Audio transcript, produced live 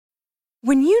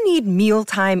When you need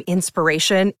mealtime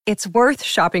inspiration, it's worth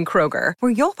shopping Kroger,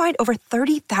 where you'll find over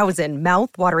 30,000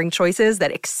 mouth-watering choices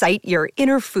that excite your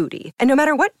inner foodie. And no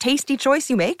matter what tasty choice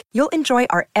you make, you'll enjoy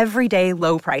our everyday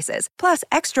low prices, plus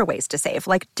extra ways to save,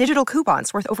 like digital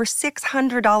coupons worth over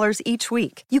 $600 each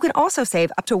week. You can also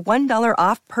save up to $1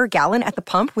 off per gallon at the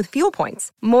pump with fuel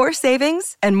points. More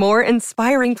savings and more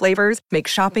inspiring flavors make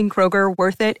shopping Kroger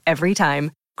worth it every time.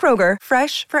 Kroger,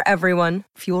 fresh for everyone.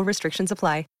 Fuel restrictions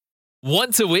apply.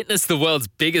 Want to witness the world's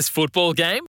biggest football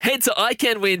game? Head to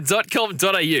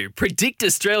iCanWin.com.au, predict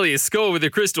Australia's score with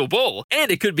a crystal ball, and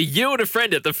it could be you and a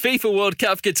friend at the FIFA World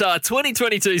Cup Qatar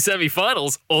 2022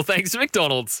 semi-finals, all thanks to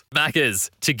McDonald's. Maccas,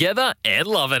 together and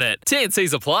loving it.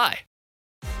 TNCs apply.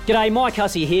 G'day, Mike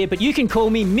Hussey here, but you can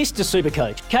call me Mr.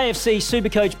 Supercoach. KFC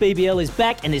Supercoach BBL is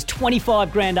back and there's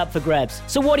 25 grand up for grabs.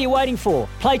 So what are you waiting for?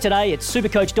 Play today at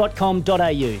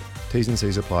supercoach.com.au. T's and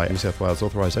C's apply. New South Wales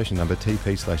authorisation number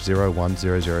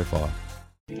TP/01005.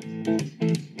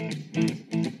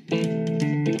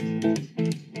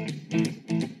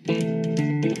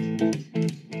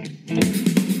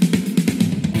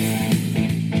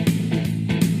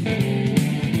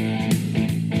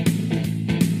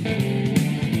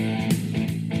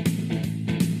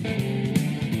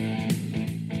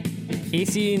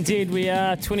 SENZ, we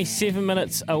are 27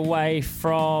 minutes away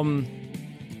from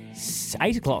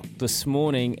 8 o'clock this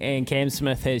morning, and Cam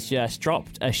Smith has just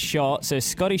dropped a shot. So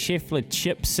Scotty Scheffler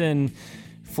chips in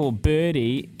for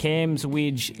birdie. Cam's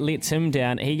wedge lets him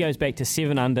down. He goes back to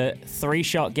 7 under,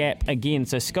 3-shot gap again.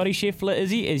 So Scotty Scheffler,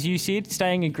 Izzy, as you said,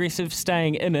 staying aggressive,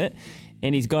 staying in it,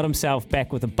 and he's got himself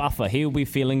back with a buffer. He'll be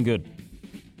feeling good.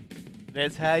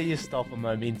 That's how you stop a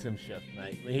momentum shift,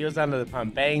 mate. When he was under the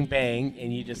pump, bang, bang,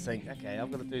 and you just think, okay,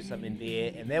 I've got to do something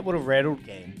there, and that would have rattled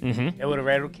Cam. Mm-hmm. That would have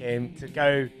rattled Cam to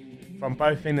go from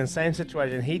both in the same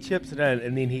situation. He chips it in,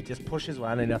 and then he just pushes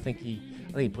one, and I think he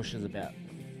pushes about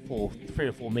 3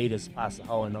 or 4 meters past the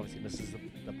hole, and obviously misses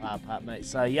the par putt, mate.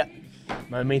 So, yeah,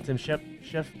 momentum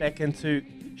shift back into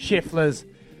Scheffler's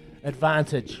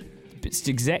advantage. It's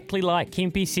exactly like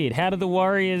Kempe said. How did the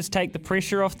Warriors take the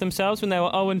pressure off themselves when they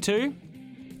were 0-2?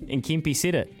 And Kempe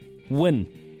said it. Win.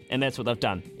 And that's what they've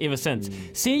done ever since.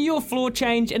 See your floor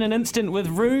change in an instant with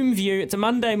Room View. It's a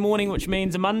Monday morning, which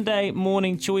means a Monday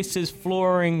morning choices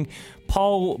flooring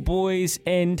poll, boys.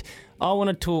 And I want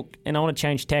to talk, and I want to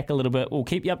change tack a little bit. We'll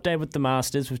keep you updated with the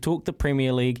Masters. We've talked the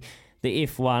Premier League, the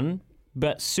F1,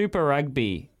 but Super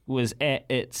Rugby was at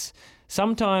its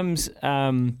sometimes...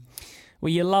 well,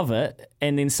 you love it,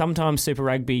 and then sometimes Super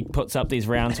Rugby puts up these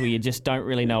rounds where you just don't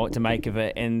really know what to make of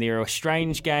it, and there are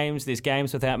strange games, there's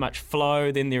games without much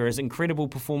flow, then there is incredible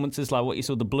performances like what you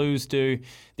saw the Blues do,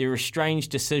 there are strange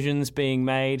decisions being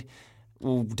made.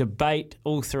 We'll debate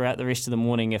all throughout the rest of the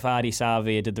morning if Ardie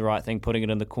Savia did the right thing putting it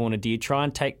in the corner. Do you try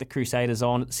and take the Crusaders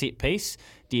on at set piece?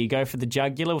 Do you go for the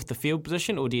jugular with the field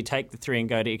position, or do you take the 3 and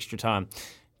go to extra time?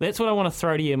 That's what I want to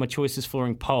throw to you in my choices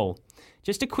flooring poll.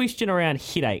 Just a question around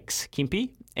headaches, Kempe,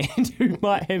 and who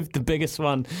might have the biggest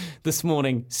one this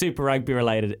morning, Super Rugby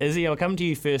related. Izzy, I'll come to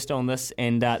you first on this,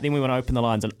 and then we want to open the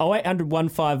lines on 0800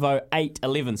 150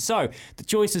 811. So the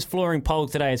choices flooring poll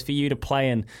today is for you to play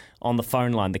in on the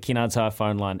phone line, the Kennards Hire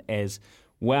phone line as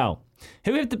well.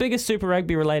 Who have the biggest Super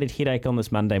Rugby related headache on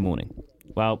this Monday morning?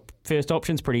 Well, first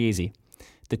option's pretty easy.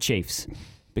 The Chiefs.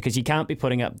 Because you can't be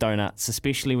putting up donuts,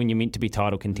 especially when you're meant to be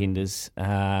title contenders.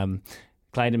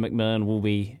 Clayton McMillan will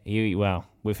be,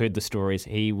 we've heard the stories,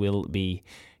 he will be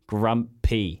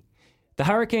grumpy. The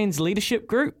Hurricanes leadership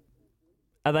group,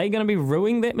 are they going to be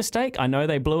ruining that mistake? I know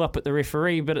they blew up at the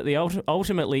referee, but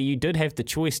ultimately you did have the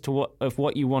choice of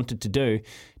what you wanted to do.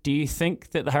 Do you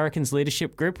think that the Hurricanes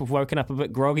leadership group have woken up a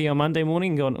bit groggy on Monday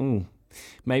morning and gone, ooh,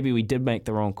 maybe we did make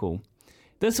the wrong call?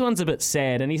 This one's a bit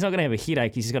sad, and he's not going to have a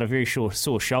headache. He's got a very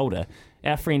sore shoulder.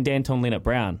 Our friend Danton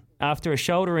Leonard-Brown, after a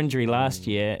shoulder injury last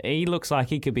year, he looks like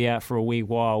he could be out for a wee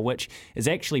while, which is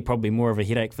actually probably more of a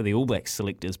headache for the All Blacks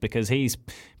selectors because he's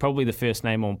probably the first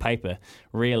name on paper,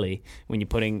 really, when you're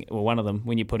putting, or one of them,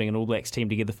 when you're putting an All Blacks team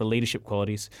together for leadership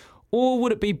qualities. Or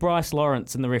would it be Bryce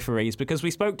Lawrence and the referees? Because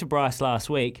we spoke to Bryce last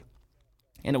week,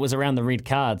 and it was around the red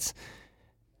cards.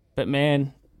 But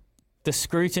man, the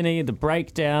scrutiny, the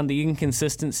breakdown, the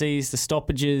inconsistencies, the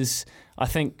stoppages, I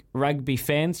think rugby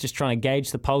fans just trying to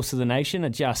gauge the pulse of the nation are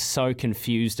just so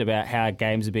confused about how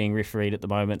games are being refereed at the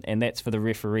moment, and that's for the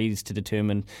referees to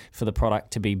determine for the product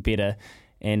to be better,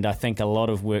 and I think a lot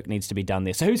of work needs to be done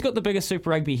there. So who's got the biggest Super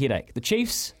Rugby headache? The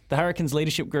Chiefs, the Hurricanes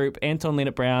leadership group, Anton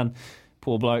Leonard-Brown,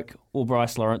 poor bloke, or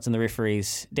Bryce Lawrence and the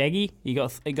referees? Daggy, you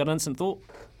got an instant thought?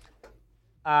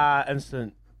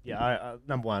 Instant. Yeah,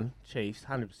 number one, Chiefs,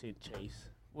 100% Chiefs.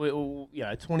 you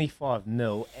know,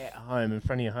 25-0 at home in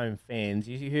front of your home fans.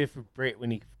 You heard from Brett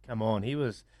when he come on. He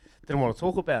didn't want to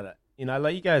talk about it. You know,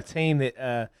 like you go a team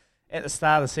that at the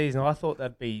start of the season, I thought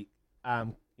they'd be,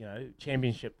 you know,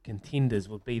 championship contenders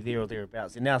would be there or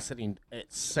thereabouts. They're now sitting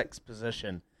at sixth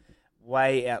position,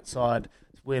 way outside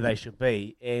where they should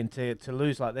be, and to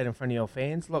lose like that in front of your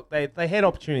fans. Look, they had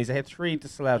opportunities. They had 3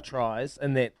 disallowed tries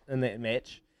in that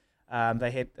match.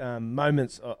 They had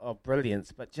moments of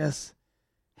brilliance, but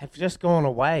have just gone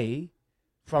away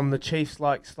from the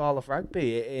Chiefs-like style of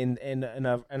rugby and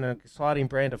an exciting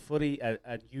brand of footy,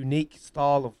 a unique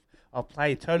style of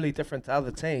play, totally different to other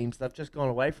teams. They've just gone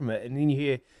away from it. And then you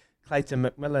hear Clayton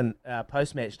McMillan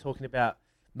post-match talking about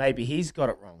maybe he's got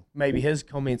it wrong. Maybe his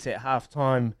comments at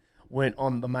halftime weren't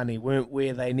on the money, weren't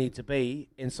where they need to be.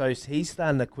 And so he's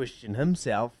starting to question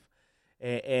himself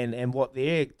and what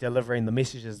they're delivering, the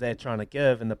messages they're trying to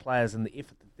give, and the players and the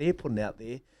effort that they're putting out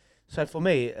there. So for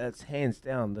me, it's hands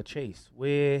down the Chiefs.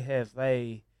 Where have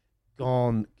they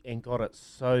gone and got it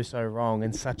so wrong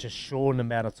in such a short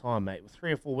amount of time, mate?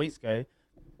 3 or 4 weeks ago,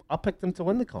 I picked them to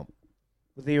win the comp,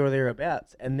 there or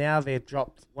thereabouts, and now they've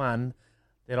dropped one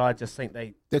that I just think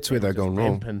that's where they've gone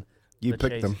wrong. You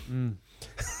picked Chiefs. them.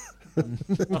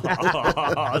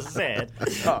 Oh, sad.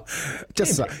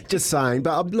 Just saying.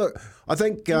 But look, I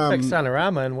think Picked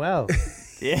Sanarama and well.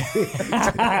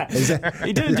 Yeah.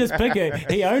 He didn't just pick her,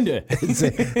 he owned her.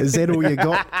 Is that all you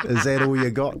got? Is that all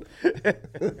you got?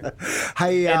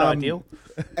 Hey, ideal.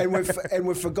 And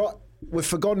we've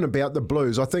forgotten about the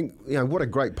Blues. I think, you know, what a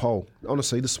great poll.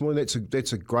 Honestly, this morning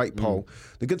that's a great poll.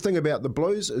 The good thing about the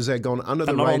Blues is they've gone under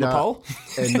the radar, on the poll.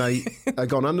 and they've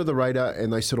gone under the radar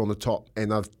and they sit on the top,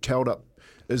 and they've tailed up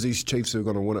Izzy's Chiefs who are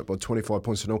going to win it by 25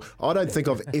 points to 0. I don't think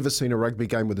I've ever seen a rugby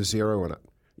game with a 0 in it.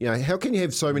 You know, how can you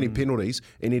have so many penalties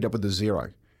and end up with a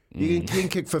 0? You can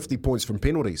kick 50 points from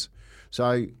penalties.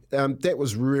 So that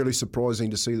was really surprising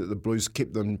to see that the Blues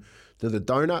kept them to the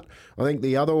donut. I think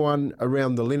the other one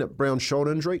around the Leonard Brown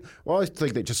shoulder injury, well, I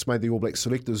think that just made the All Black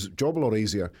selectors' job a lot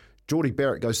easier. Geordie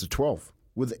Barrett goes to 12,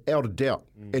 without a doubt.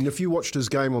 And if you watched his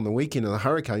game on the weekend of the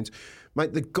Hurricanes,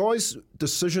 mate, the guy's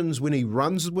decisions when he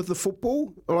runs with the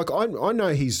football, like I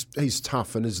know he's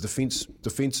tough and his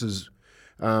defences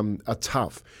are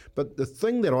tough. But the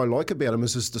thing that I like about him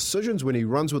is his decisions when he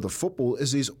runs with the football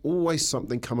is there's always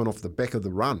something coming off the back of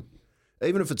the run.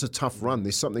 Even if it's a tough run,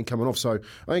 there's something coming off. So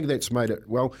I think that's made it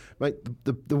well, mate.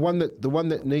 The one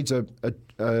that needs a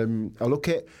look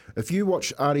at. If you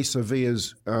watch Ardie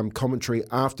Savea's commentary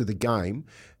after the game,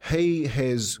 he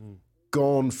has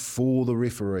gone for the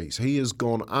referees. He has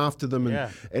gone after them,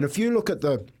 and if you look at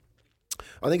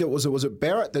I think it was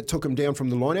Barrett that took him down from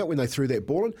the line out when they threw that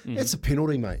ball in. That's a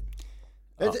penalty, mate.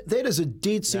 That is a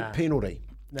dead set penalty.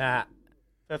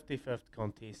 50-50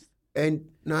 contest. And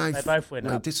no, they both went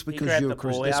up. That's because you're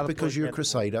a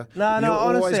crusader. No, you're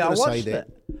honestly, I always watched say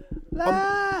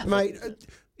that. Mate,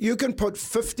 you can put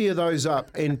 50 of those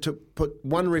up and to put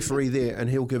one referee there and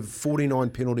he'll give 49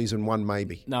 penalties and one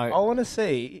maybe. No. I want to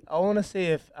see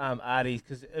if Ardie's,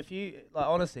 because if you, like,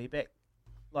 honestly,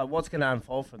 what's going to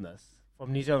unfold from this?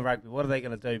 From New Zealand Rugby, what are they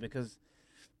going to do? Because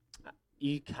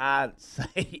you can't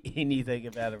say anything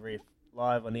about a ref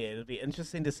live on air. It'll be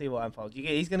interesting to see what unfolds.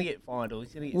 He's going to get fined, or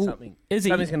he's going to get something.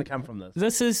 Something's going to come from this.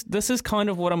 This is kind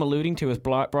of what I'm alluding to with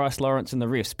Bryce Lawrence and the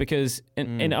refs, because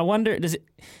and I wonder,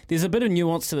 there's a bit of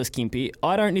nuance to this, Kempy.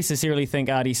 I don't necessarily think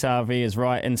Ardie Savea is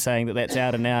right in saying that that's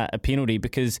out and out a penalty,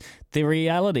 because the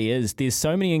reality is there's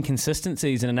so many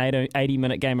inconsistencies in an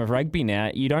 80-minute game of rugby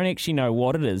now, you don't actually know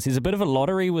what it is. There's a bit of a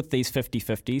lottery with these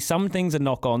 50-50. Some things are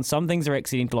knock-on, some things are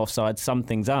accidental offside, some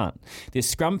things aren't. There's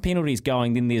scrum penalties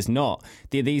going, then there's not.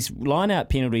 There are these line-out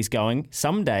penalties going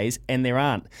some days, and there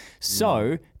aren't.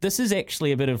 So this is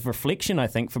actually a bit of reflection, I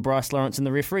think, for Bryce Lawrence and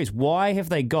the referees. Why have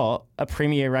they got a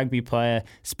premier rugby player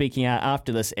speaking out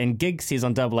after this? And Giggs says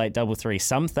on 8833,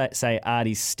 some say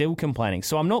Ardie's still complaining.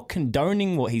 So I'm not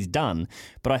condoning what he's done,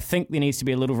 but I think there needs to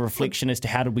be a little reflection as to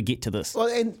how did we get to this. Well,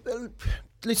 and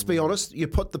let's be honest, you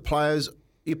put the players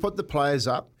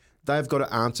up. They've got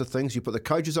to answer things. You put the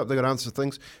coaches up, they've got to answer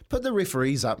things. Put the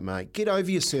referees up, mate. Get over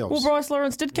yourselves. Well, Bryce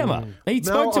Lawrence did come up. He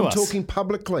spoke to us. I'm talking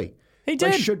publicly. He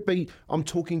did. They should be. I'm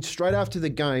talking straight after the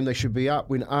game. They should be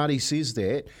up when Ardie says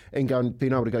that and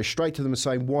being able to go straight to them and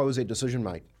say, why was that decision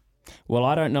made? Well,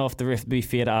 I don't know if the be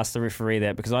fair to ask the referee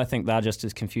that, because I think they're just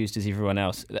as confused as everyone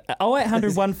else.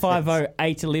 0800 150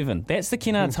 811. That's the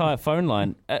Kennards Hire phone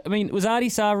line. I mean, was Ardie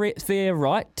Savea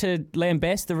right to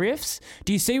lambast the refs?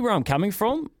 Do you see where I'm coming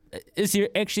from? Is there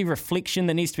actually reflection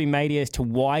that needs to be made as to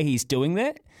why he's doing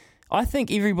that? I think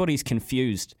everybody's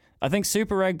confused. I think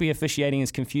Super Rugby officiating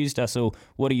has confused us all.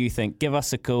 What do you think? Give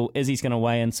us a call. Izzy's going to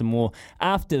weigh in some more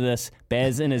after this.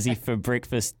 Baz and Izzy for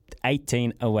breakfast,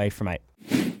 18 away from 8.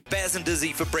 Baz and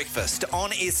Izzy for breakfast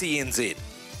on SENZ.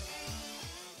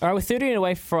 All right, we're 13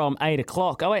 away from 8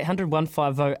 o'clock. 0800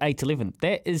 150 811.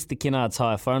 That is the Kennards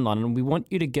Hire phone line, and we want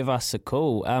you to give us a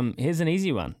call. Here's an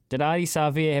easy one. Did Ardie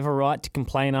Savea have a right to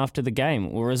complain after the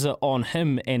game, or is it on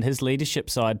him and his leadership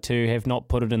side to have not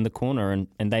put it in the corner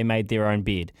and they made their own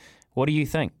bed? What do you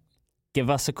think? Give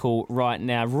us a call right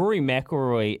now. Rory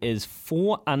McIlroy is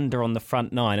 4 under on the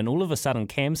front 9, and all of a sudden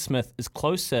Cam Smith is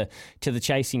closer to the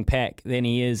chasing pack than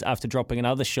he is after dropping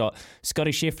another shot.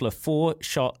 Scotty Scheffler, 4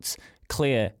 shots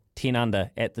clear, 10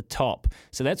 under at the top.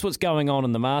 So that's what's going on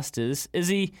in the Masters.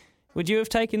 Izzy, would you have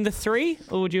taken the 3,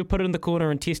 or would you have put it in the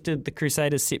corner and tested the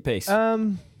Crusaders set piece? Look,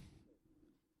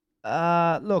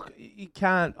 you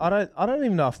can't. I don't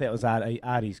even know if that was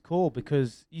Ardie's call,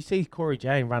 because you see Corey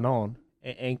Jane run on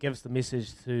and gives the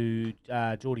message to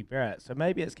Geordie Barrett. So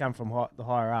maybe it's come from the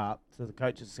higher up to the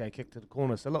coaches to say kick to the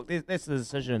corner. So look, that's the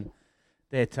decision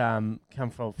that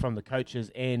come from the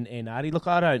coaches and Ardie. Look,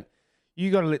 you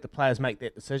got to let the players make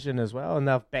that decision as well, and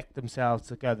they've backed themselves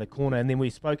to go to the corner. And then we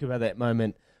spoke about that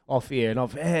moment off air, and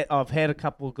I've had a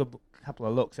couple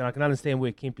of looks, and I can understand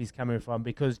where Kempy's coming from,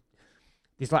 because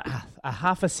there's like a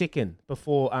half a second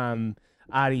before Ardie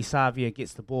Savea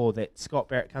gets the ball that Scott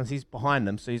Barrett comes. He's behind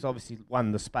them, so he's obviously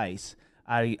won the space.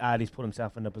 Ardie's put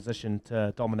himself in a position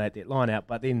to dominate that line out,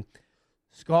 but then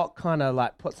Scott kind of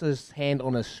like puts his hand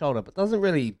on his shoulder, but doesn't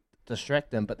really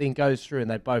distract him, but then goes through, and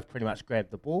they both pretty much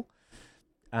grab the ball.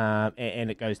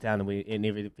 And it goes down, and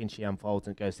eventually unfolds,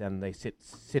 and it goes down, and they set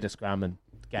a scrum, and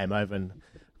game over, and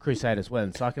Crusaders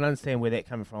win. So I can understand where that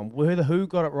coming from. Who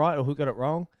got it right or who got it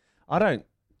wrong? I don't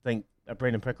think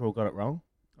Brendan Pickerel got it wrong.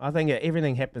 I think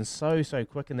everything happened so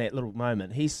quick in that little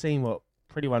moment. He's seen what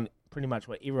pretty much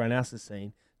what everyone else has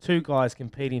seen. 2 guys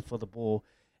competing for the ball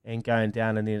and going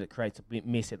down, and then it creates a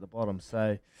mess at the bottom.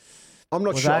 So I'm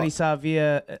not sure. Ardie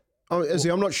Savea. Izzy,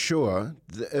 I'm not sure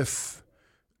if.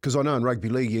 Because I know in rugby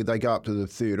league, they go up to the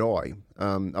third eye,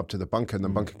 up to the bunker, and the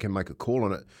bunker can make a call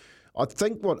on it. I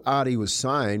think what Ardie was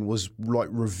saying was, like,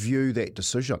 review that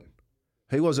decision.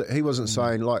 He wasn't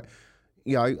saying, like,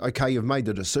 you know, okay, you've made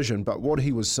the decision, but what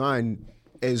he was saying,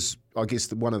 as I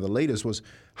guess one of the leaders, was,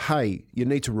 hey, you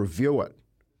need to review it.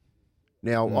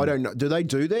 Now, I don't know. Do they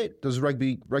do that? Does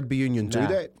rugby union do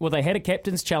that? Well, they had a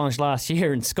captain's challenge last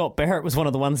year, and Scott Barrett was one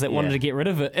of the ones that wanted to get rid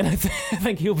of it. And I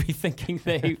think he'll be thinking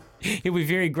that he'll be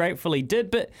very grateful he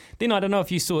did. But then I don't know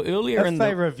if you saw earlier. If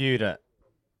they reviewed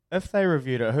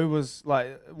it, who was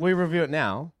like, we review it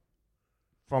now,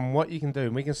 from what you can do,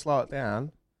 and we can slow it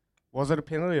down. Was it a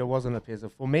penalty or wasn't it a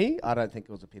penalty? For me, I don't think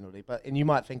it was a penalty. And you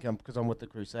might think because I'm with the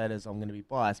Crusaders, I'm going to be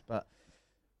biased, but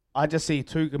I just see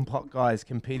 2 guys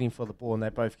competing for the ball, and they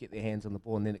both get their hands on the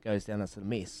ball, and then it goes down into the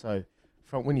mess. So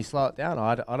from when you slow it down,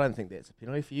 I don't think that's a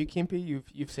penalty for you, Kempy.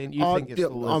 You've seen. Think it's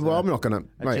I'm not going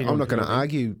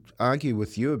to argue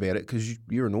with you about it, because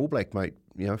you're an All Black, mate.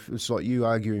 You know, it's like you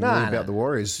arguing about the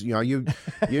Warriors. You know,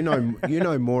 you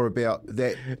know more about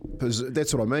that.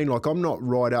 That's what I mean. Like, I'm not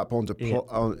right up on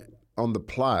the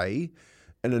play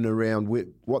in and around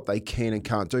what they can and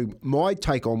can't do. My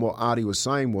take on what Ardie was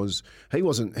saying was he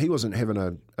wasn't having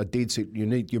a dead set.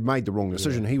 You made the wrong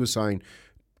decision. He was saying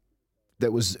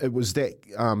it was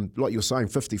that like you're saying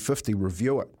 50-50,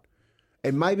 review it.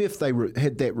 And maybe if they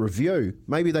had that review,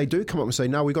 maybe they do come up and say,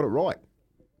 no, we got it right.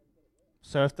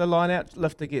 So if the line out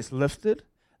lifter gets lifted,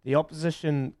 the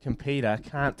opposition competitor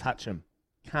can't touch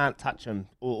him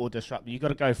or disrupt him. You've got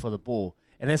to go for the ball.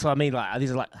 And that's what I mean. Like,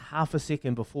 there's like half a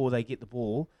second before they get the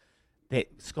ball that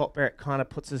Scott Barrett kind of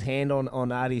puts his hand on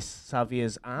Ardie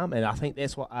Savea's arm, and I think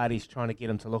that's what Ardie's trying to get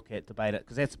him to look at, debate it,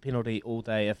 because that's a penalty all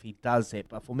day if he does that.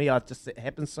 But for me, it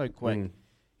happens so quick.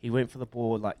 He went for the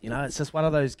ball, like, you know, it's just one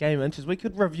of those game inches. We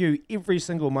could review every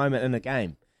single moment in the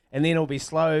game, and then it'll be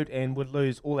slowed and would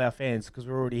lose all our fans, because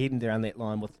we're already heading down that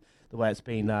line with the way it's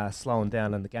been slowing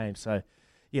down in the game. So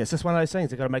yeah, it's just one of those things.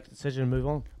 They've got to make a decision and move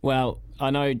on. Well, I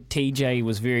know TJ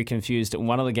was very confused at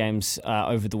one of the games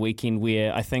over the weekend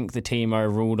where I think the TMO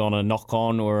ruled on a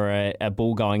knock-on or a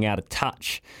ball going out of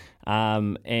touch.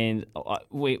 And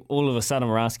we all of a sudden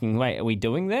we're asking, wait, are we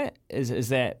doing that? Is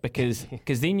that because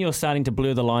then you're starting to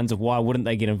blur the lines of why wouldn't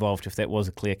they get involved if that was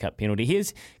a clear-cut penalty?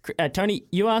 Here's Tony.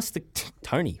 You asked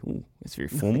Tony. Ooh, that's very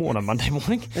formal on a Monday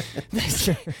morning.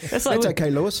 That's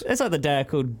okay, Lewis. That's like the day I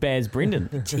called Baz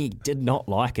Brendan. He did not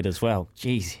like it as well.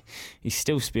 Jeez, he's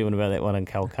still spewing about that one in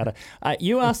Calcutta.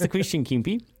 You asked the question,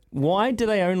 Kempy. Why do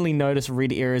they only notice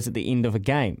red errors at the end of a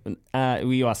game?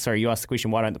 You asked the question,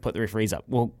 why don't they put the referees up?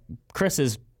 Well, Chris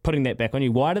has putting that back on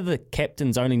you, why do the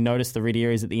captains only notice the red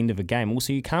areas at the end of a game?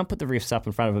 Also, you can't put the refs up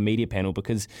in front of a media panel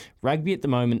because rugby at the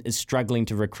moment is struggling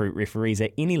to recruit referees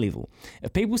at any level.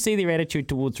 If people see their attitude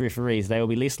towards referees, they will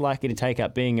be less likely to take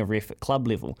up being a ref at club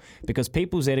level because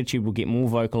people's attitude will get more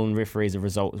vocal in referees as a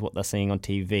result of what they're seeing on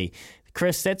TV.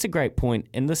 Chris, that's a great point,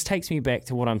 and this takes me back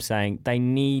to what I'm saying. They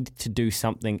need to do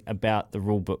something about the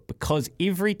rule book because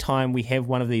every time we have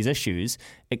one of these issues,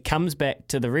 it comes back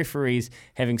to the referees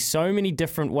having so many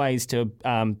different ways to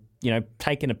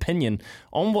take an opinion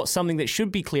on what's something that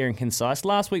should be clear and concise.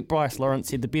 Last week, Bryce Lawrence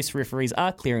said the best referees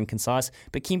are clear and concise,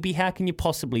 but Kempe, how can you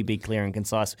possibly be clear and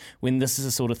concise when this is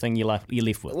the sort of thing you're left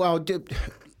with? Well,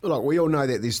 look, we all know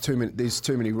that there's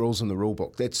too many rules in the rule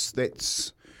book.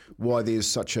 That's why there's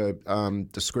such a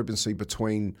discrepancy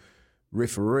between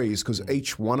referees, because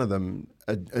each one of them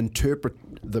interpret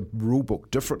the rule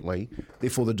book differently.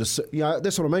 Therefore, that's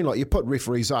what I mean. Like, you put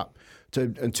referees up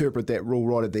to interpret that rule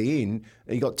right at the end,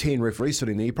 and you got 10 referees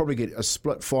sitting there. You probably get a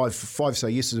split. Five say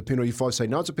yes, it's a penalty. 5 say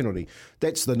no, it's a penalty.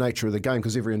 That's the nature of the game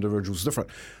because every individual is different.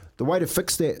 The way to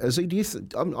fix that is,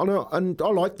 I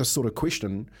like this sort of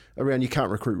question around you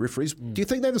can't recruit referees. Do you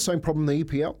think they have the same problem in the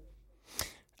EPL?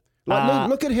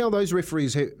 Look at how those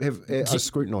referees are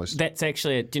scrutinised. That's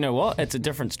actually, do you know what? It's a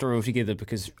different story altogether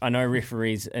because I know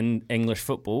referees in English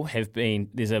football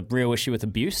there's a real issue with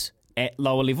abuse at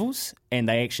lower levels, and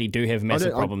they actually do have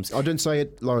massive problems. I didn't say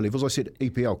at lower levels. I said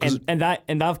EPL. And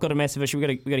they've got a massive issue. We've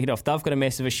got to hit off. They've got a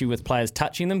massive issue with players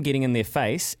touching them, getting in their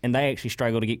face, and they actually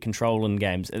struggle to get control in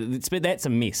games. That's a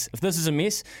mess. If this is a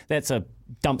mess, that's a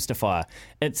dumpster fire.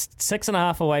 It's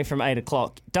 6.5 away from 8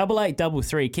 o'clock.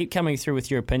 8833. Keep coming through with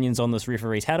your opinions on this,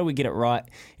 referees. How do we get it right?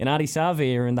 And Adi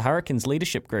Savia and the Hurricanes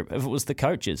leadership group, if it was the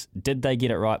coaches, did they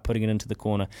get it right putting it into the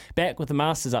corner? Back with the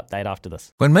Masters update after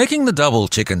this. When making the double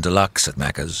chicken deluxe at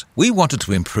Macca's, we wanted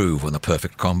to improve on the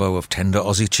perfect combo of tender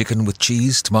Aussie chicken with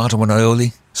cheese, tomato and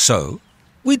aioli. So,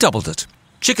 we doubled it.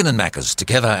 Chicken and Macca's,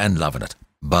 together and loving it.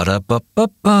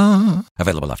 Ba-da-ba-ba-ba.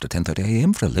 Available after 10:30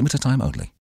 a.m. for a limited time only.